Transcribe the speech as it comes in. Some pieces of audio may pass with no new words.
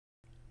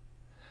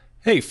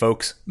Hey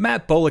folks,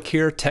 Matt Bullock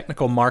here,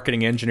 Technical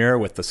Marketing Engineer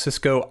with the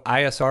Cisco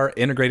ISR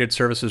Integrated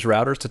Services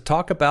Routers to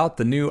talk about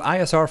the new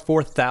ISR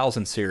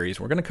 4000 series.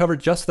 We're going to cover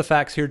just the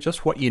facts here,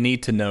 just what you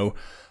need to know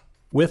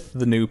with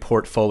the new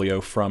portfolio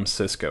from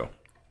Cisco.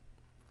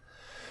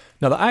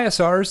 Now the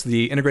ISRs,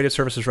 the Integrated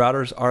Services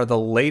Routers, are the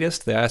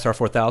latest. The ISR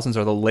 4000s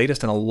are the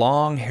latest in a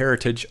long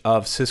heritage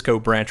of Cisco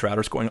branch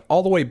routers going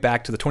all the way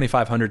back to the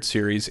 2500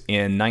 series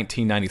in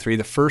 1993,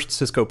 the first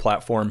Cisco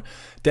platform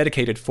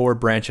dedicated for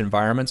branch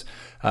environments.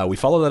 We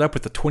followed that up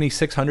with the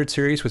 2600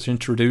 series, which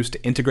introduced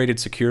integrated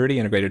security,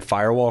 integrated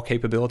firewall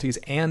capabilities,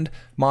 and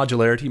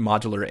modularity,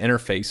 modular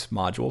interface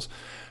modules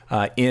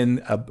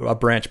in a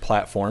branch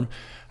platform.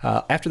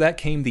 After that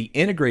came the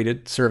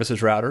integrated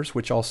services routers,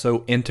 which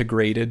also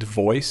integrated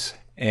voice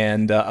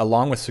and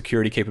along with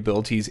security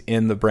capabilities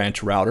in the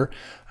branch router.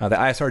 The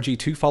ISR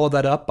G2 followed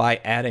that up by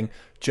adding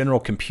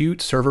general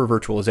compute, server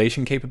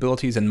virtualization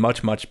capabilities, and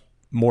much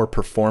more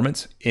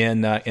performance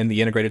in the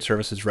integrated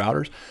services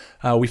routers.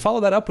 We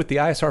followed that up with the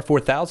ISR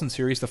 4000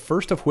 series, the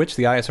first of which,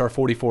 the ISR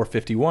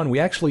 4451, we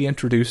actually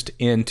introduced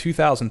in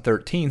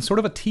 2013, sort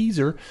of a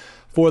teaser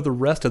for the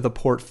rest of the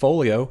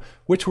portfolio,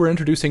 which we're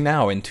introducing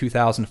now in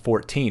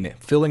 2014,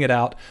 filling it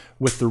out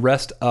with the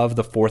rest of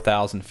the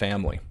 4000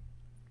 family.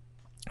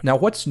 Now,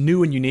 what's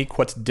new and unique,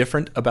 what's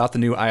different about the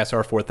new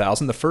ISR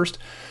 4000? The first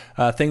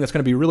thing that's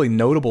going to be really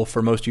notable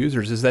for most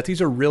users is that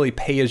these are really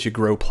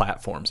pay-as-you-grow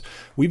platforms.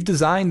 We've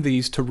designed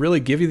these to really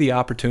give you the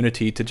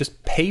opportunity to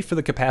just pay for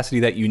the capacity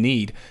that you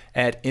need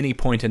at any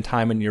point in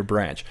time in your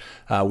branch.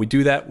 We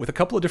do that with a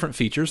couple of different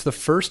features. The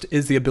first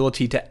is the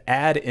ability to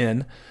add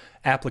in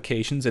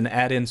applications and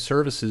add in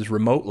services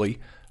remotely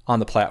on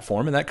the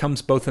platform, and that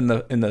comes both in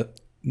the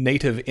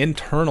native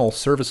internal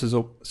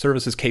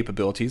services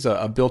capabilities,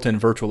 a built-in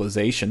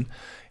virtualization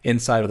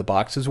inside of the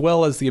box, as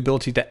well as the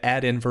ability to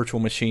add in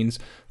virtual machines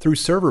through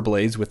server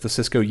blades with the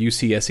Cisco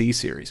UCSE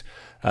series.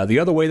 The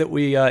other way that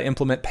we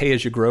implement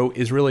pay-as-you-grow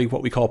is really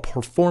what we call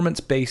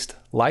performance-based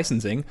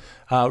licensing,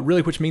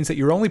 really which means that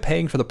you're only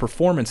paying for the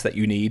performance that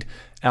you need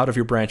out of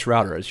your branch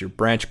router. As your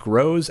branch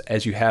grows,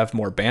 as you have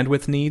more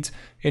bandwidth needs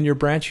in your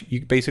branch,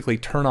 you basically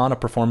turn on a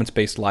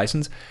performance-based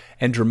license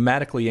and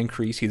dramatically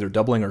increase, either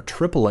doubling or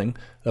tripling,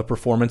 the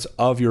performance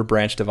of your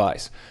branch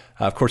device.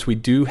 Of course, we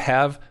do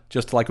have,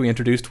 just like we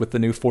introduced with the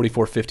new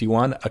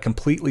 4451, a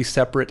completely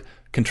separate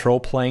control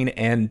plane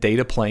and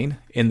data plane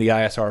in the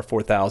ISR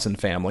 4000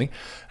 family.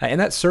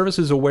 And that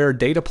services-aware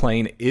data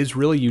plane is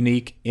really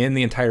unique in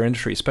the entire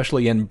industry,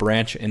 especially in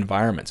branch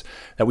environments.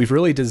 That we've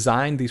really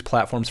designed these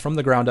platforms from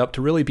the ground up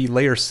to really be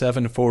layer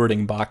 7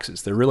 forwarding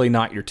boxes. They're really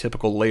not your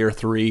typical layer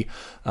 3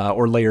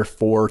 or layer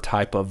 4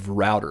 type of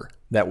router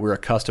that we're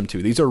accustomed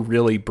to. These are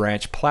really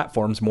branch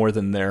platforms more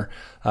than they're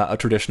a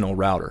traditional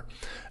router.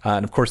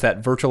 And of course,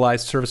 that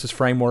virtualized services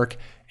framework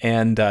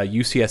and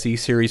UCSE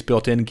series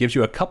built in gives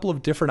you a couple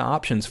of different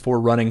options for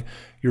running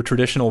your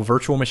traditional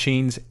virtual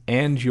machines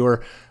and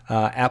your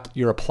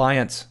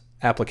appliance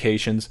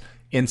applications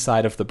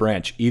inside of the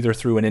branch, either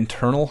through an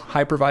internal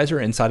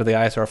hypervisor inside of the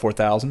ISR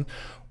 4000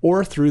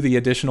 or through the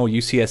additional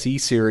UCSE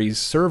series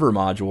server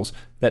modules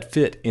that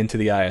fit into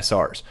the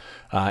ISRs.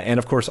 And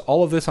of course,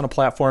 all of this on a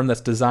platform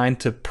that's designed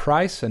to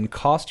price and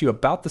cost you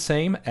about the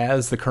same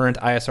as the current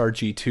ISR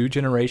G2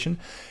 generation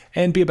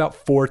and be about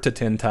 4 to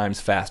 10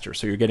 times faster.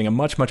 So you're getting a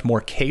much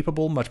more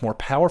capable, much more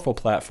powerful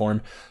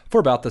platform for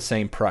about the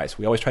same price.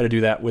 We always try to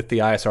do that with the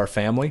ISR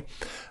family.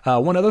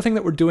 One other thing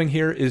that we're doing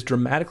here is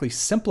dramatically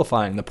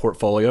simplifying the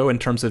portfolio in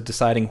terms of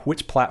deciding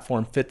which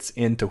platform fits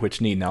into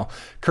which need. Now,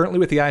 currently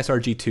with the ISR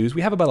G2s,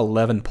 we have about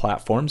 11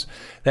 platforms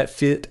that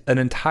fit an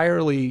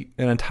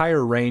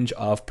entire range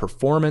of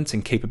performance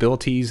and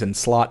capabilities and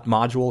slot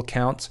module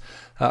counts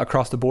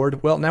across the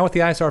board. Well, now with the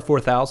ISR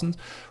 4000s,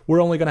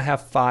 we're only going to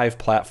have 5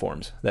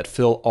 platforms that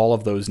fill all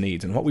of those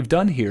needs. And what we've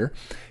done here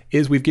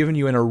is we've given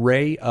you an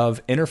array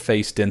of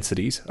interface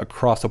densities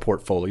across the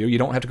portfolio. You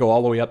don't have to go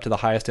all the way up to the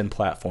highest end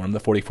platform, the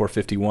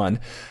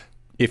 4451.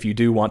 If you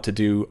do want to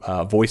do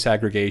voice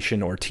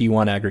aggregation or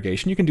T1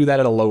 aggregation, you can do that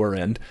at a lower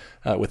end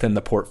within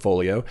the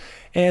portfolio.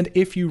 And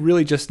if you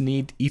really just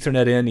need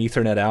Ethernet in,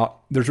 Ethernet out,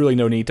 there's really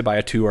no need to buy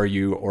a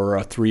 2RU or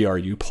a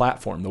 3RU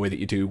platform the way that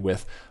you do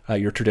with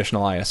your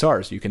traditional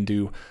ISRs. You can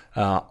do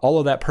all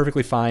of that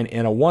perfectly fine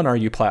in a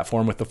 1RU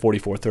platform with the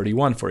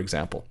 4431, for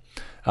example.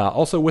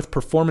 Also with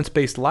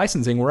performance-based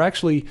licensing, we're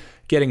actually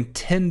getting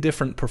 10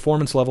 different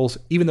performance levels,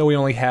 even though we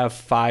only have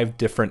 5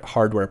 different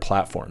hardware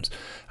platforms.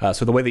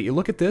 So the way that you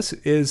look at this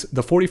is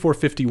the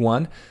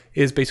 4451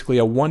 is basically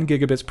a 1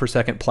 gigabits per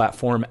second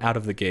platform out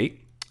of the gate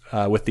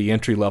with the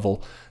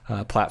entry-level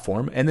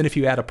platform. And then if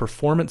you add a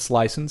performance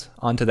license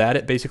onto that,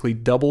 it basically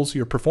doubles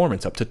your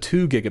performance up to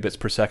 2 gigabits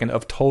per second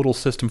of total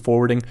system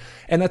forwarding,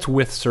 and that's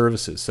with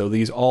services. So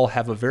these all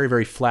have a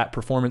very flat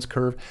performance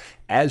curve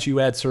as you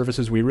add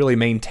services, we really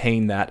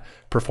maintain that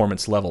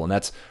performance level. And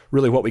that's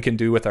really what we can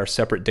do with our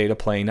separate data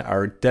plane,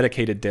 our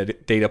dedicated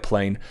data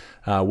plane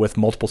with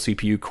multiple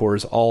CPU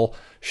cores, all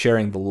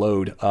sharing the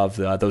load of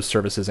those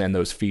services and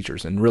those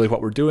features. And really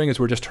what we're doing is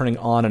we're just turning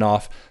on and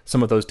off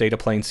some of those data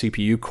plane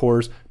CPU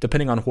cores,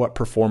 depending on what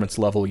performance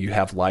level you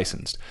have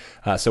licensed.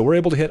 So we're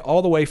able to hit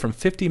all the way from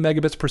 50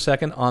 megabits per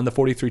second on the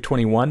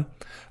 4321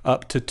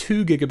 up to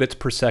 2 gigabits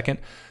per second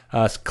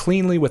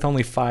cleanly with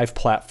only 5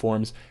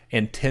 platforms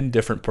and 10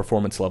 different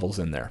performance levels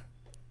in there.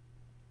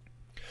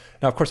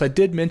 Now, of course, I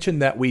did mention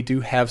that we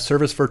do have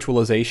service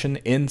virtualization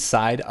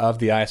inside of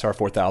the ISR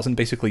 4000,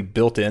 basically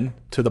built in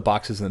to the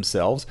boxes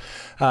themselves.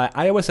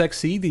 iOS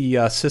XE,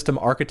 the system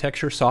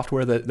architecture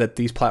software that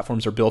these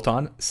platforms are built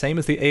on, same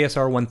as the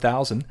ASR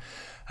 1000,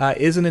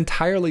 is an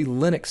entirely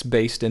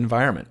Linux-based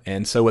environment.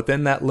 And so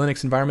within that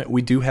Linux environment,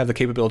 we do have the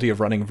capability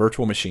of running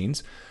virtual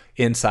machines.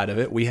 Inside of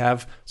it, we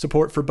have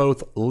support for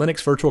both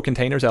Linux virtual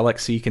containers,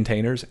 LXC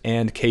containers,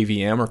 and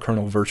KVM or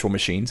kernel virtual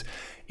machines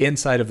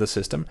inside of the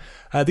system.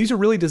 These are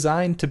really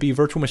designed to be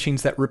virtual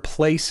machines that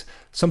replace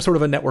some sort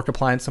of a network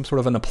appliance, some sort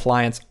of an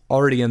appliance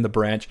already in the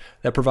branch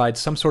that provides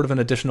some sort of an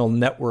additional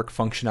network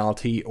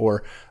functionality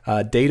or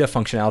data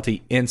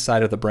functionality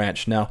inside of the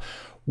branch. Now,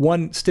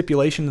 one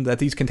stipulation that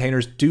these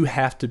containers do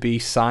have to be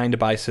signed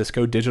by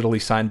Cisco,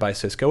 digitally signed by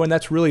Cisco, and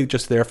that's really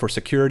just there for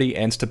security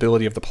and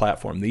stability of the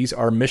platform. These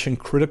are mission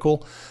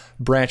critical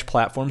branch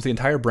platforms. The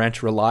entire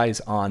branch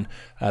relies on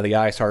the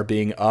ISR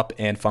being up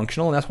and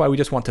functional, and that's why we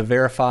just want to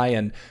verify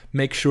and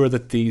make sure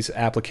that these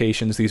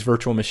applications, these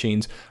virtual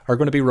machines, are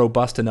going to be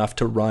robust enough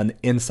to run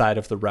inside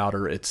of the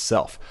router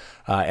itself.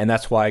 And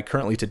that's why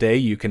currently today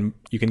you can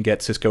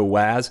get Cisco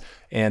WAS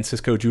and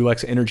Cisco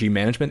Julex Energy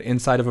Management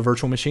inside of a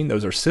virtual machine.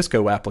 Those are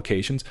Cisco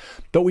applications,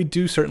 but we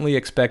do certainly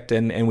expect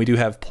and we do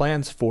have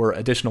plans for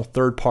additional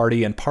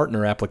third-party and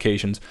partner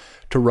applications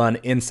to run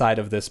inside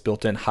of this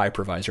built-in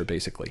hypervisor,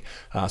 basically.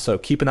 So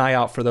keep an eye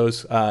out for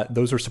those.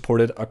 Those are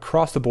supported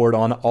across the board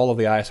on all of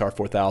the ISR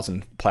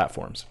 4000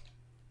 platforms.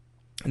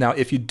 Now,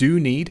 if you do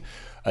need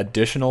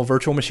additional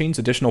virtual machines,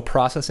 additional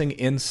processing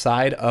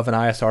inside of an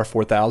ISR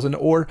 4000,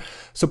 or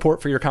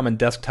support for your common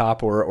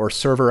desktop or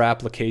server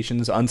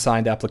applications,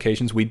 unsigned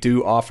applications, we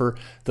do offer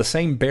the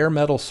same bare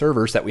metal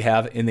servers that we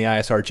have in the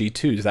ISR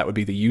G2s. That would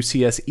be the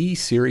UCSE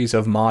series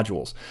of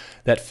modules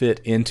that fit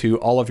into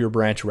all of your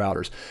branch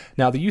routers.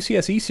 Now, the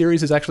UCSE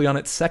series is actually on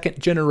its 2nd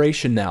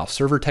generation now.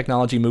 Server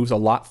technology moves a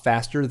lot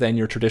faster than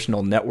your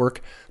traditional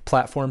network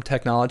platform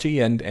technology,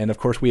 and of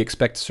course we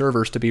expect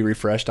servers to be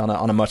refreshed on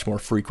a much more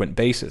frequent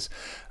basis.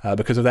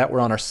 Because of that, we're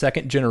on our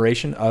 2nd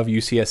generation of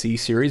UCSE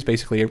series.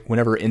 Basically,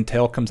 whenever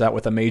Intel comes out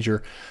with a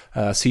major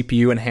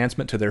CPU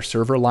enhancement to their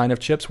server line of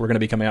chips, we're going to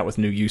be coming out with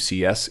new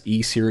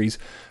UCSE series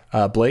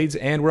blades,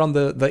 and we're on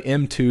the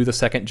M2, the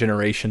 2nd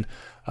generation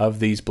of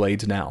these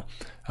blades now.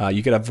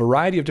 You get a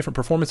variety of different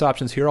performance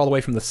options here, all the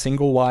way from the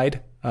single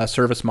wide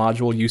service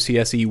module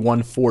UCSE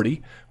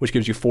 140, which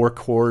gives you 4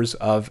 cores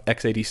of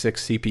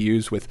x86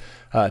 CPUs with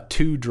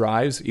 2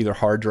 drives, either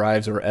hard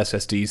drives or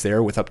SSDs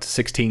there, with up to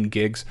 16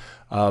 gigs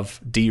of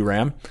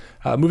DRAM.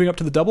 Moving up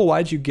to the double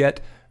wides, you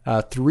get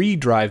 3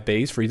 drive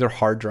bays for either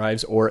hard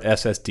drives or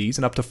SSDs,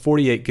 and up to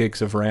 48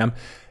 gigs of RAM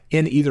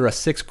in either a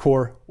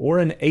 6-core or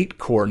an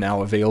 8-core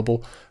now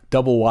available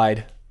double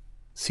wide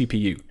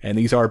CPU. And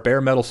these are bare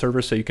metal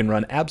servers, so you can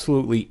run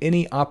absolutely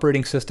any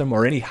operating system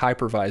or any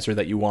hypervisor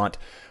that you want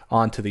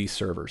onto these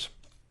servers.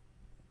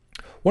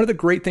 One of the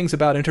great things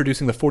about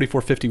introducing the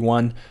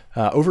 4451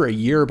 over a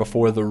year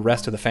before the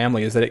rest of the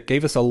family is that it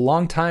gave us a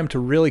long time to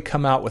really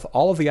come out with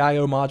all of the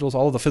I/O modules,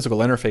 all of the physical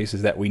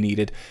interfaces that we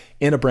needed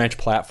in a branch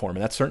platform.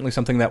 And that's certainly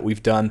something that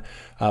we've done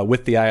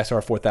with the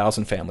ISR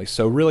 4000 family.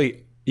 So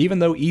really, even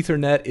though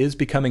Ethernet is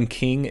becoming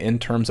king in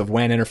terms of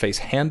WAN interface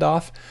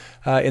handoff,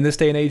 in this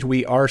day and age,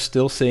 we are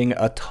still seeing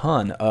a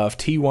ton of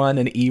T1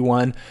 and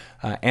E1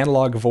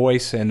 analog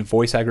voice and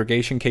voice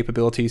aggregation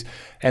capabilities.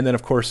 And then,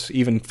 of course,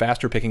 even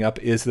faster picking up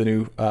is the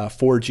new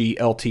 4G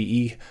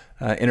LTE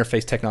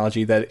interface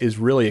technology that is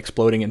really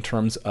exploding in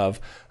terms of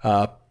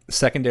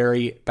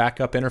secondary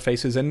backup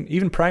interfaces and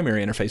even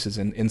primary interfaces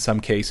in some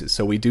cases.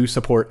 So we do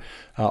support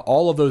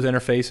all of those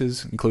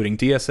interfaces, including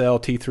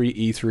DSL, T3,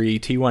 E3,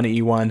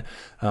 T1, E1,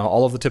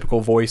 all of the typical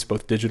voice,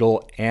 both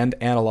digital and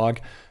analog,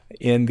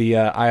 in the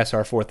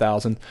ISR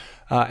 4000,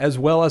 as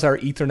well as our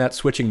Ethernet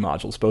switching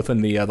modules, both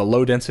in the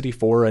low density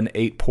 4 and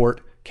 8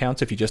 port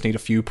counts if you just need a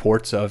few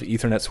ports of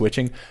Ethernet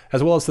switching,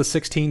 as well as the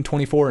 16,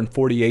 24, and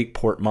 48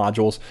 port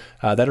modules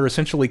that are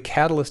essentially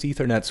Catalyst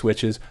Ethernet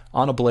switches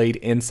on a blade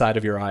inside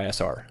of your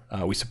ISR.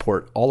 We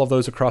support all of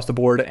those across the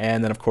board,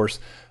 and then of course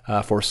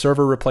for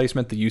server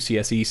replacement, the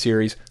UCSE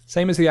series,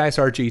 same as the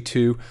ISR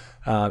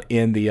G2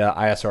 in the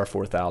ISR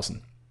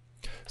 4000.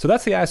 So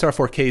that's the ISR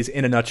 4Ks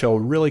in a nutshell.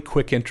 Really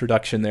quick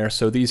introduction there.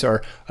 So these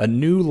are a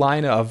new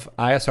line of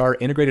ISR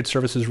integrated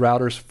services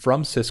routers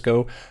from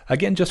Cisco.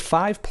 Again, just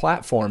 5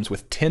 platforms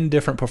with 10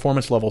 different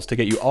performance levels to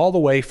get you all the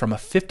way from a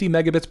 50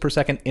 megabits per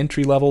second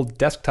entry level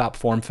desktop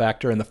form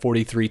factor in the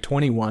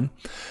 4321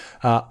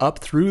 up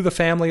through the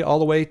family all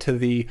the way to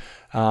the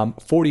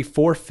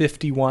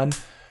 4451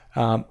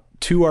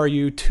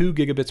 2RU 2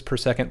 gigabits per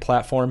second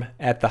platform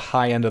at the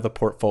high end of the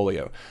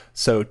portfolio.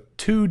 So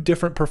two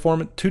different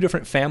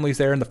families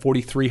there in the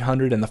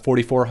 4300 and the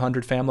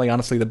 4400 family.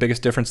 Honestly, the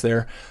biggest difference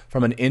there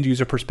from an end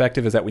user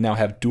perspective is that we now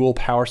have dual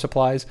power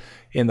supplies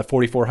in the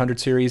 4400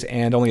 series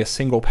and only a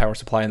single power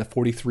supply in the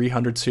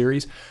 4300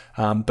 series.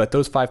 But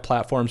those 5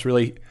 platforms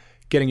really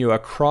getting you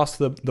across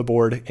the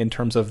board in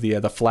terms of the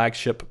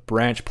flagship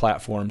branch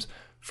platforms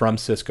from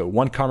Cisco.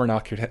 One common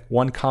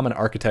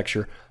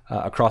architecture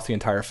across the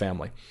entire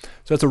family.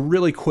 So that's a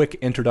really quick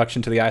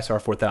introduction to the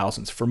ISR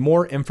 4000s. For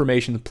more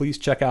information, please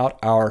check out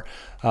our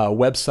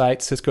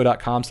website,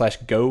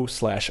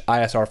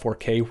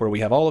 cisco.com/go/ISR4K, where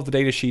we have all of the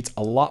data sheets,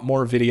 a lot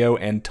more video,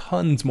 and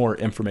tons more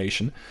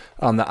information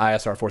on the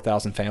ISR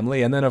 4000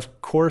 family. And then,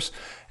 of course,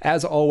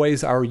 as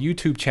always, our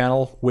YouTube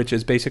channel, which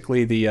is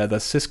basically the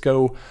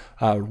Cisco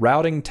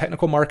routing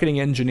technical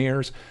marketing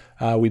engineers.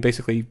 We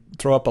basically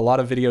throw up a lot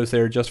of videos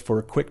there just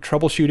for quick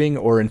troubleshooting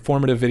or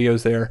informative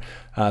videos there.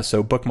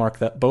 So bookmark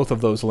both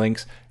of those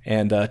links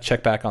and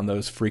check back on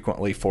those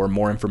frequently for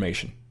more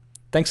information.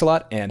 Thanks a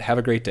lot and have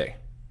a great day.